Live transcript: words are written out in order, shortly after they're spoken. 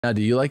Now,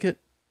 do you like it?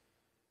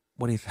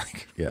 What do you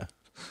think? Yeah.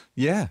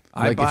 Yeah,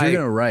 Like if you're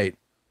gonna write,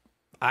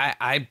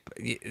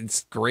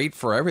 it's great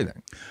for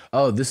everything.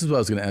 oh, this is what I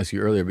was gonna ask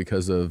you earlier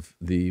because of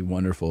the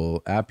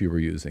wonderful app you were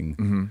using.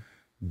 Mm-hmm.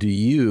 Do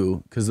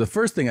you? Because the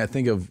first thing I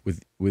think of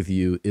with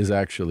you is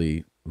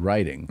actually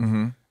writing,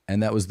 Mm-hmm.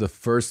 and that was the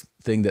first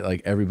thing that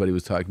like everybody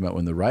was talking about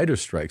when the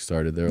writer's strike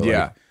started. They were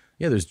Yeah. like,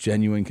 yeah, there's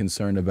genuine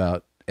concern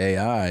about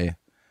AI,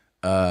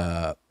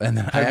 and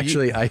then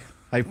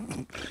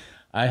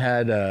I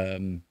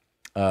had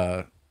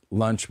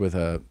lunch with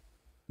a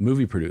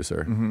like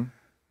producer,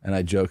 and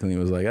I jokingly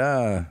was like,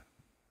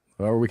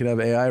 or we could have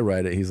AI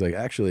write it. He's like,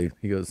 actually,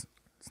 he goes,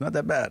 it's not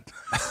that bad.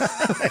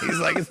 He's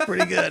like, it's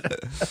pretty good.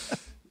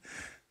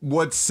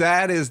 What's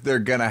sad is they're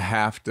gonna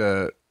have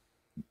to.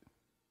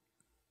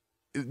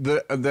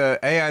 The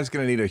AI is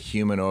gonna need a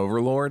human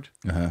overlord.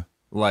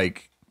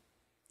 Like,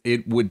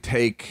 it would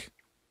take.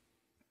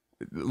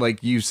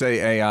 Like you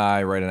say,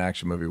 AI write an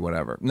action movie,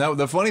 whatever. No,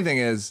 the funny thing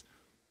is,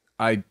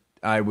 I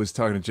was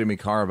talking to Jimmy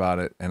Carr about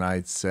it, and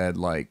I said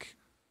like,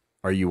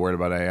 "Are you worried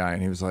about AI?"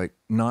 And he was like,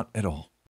 "Not at all."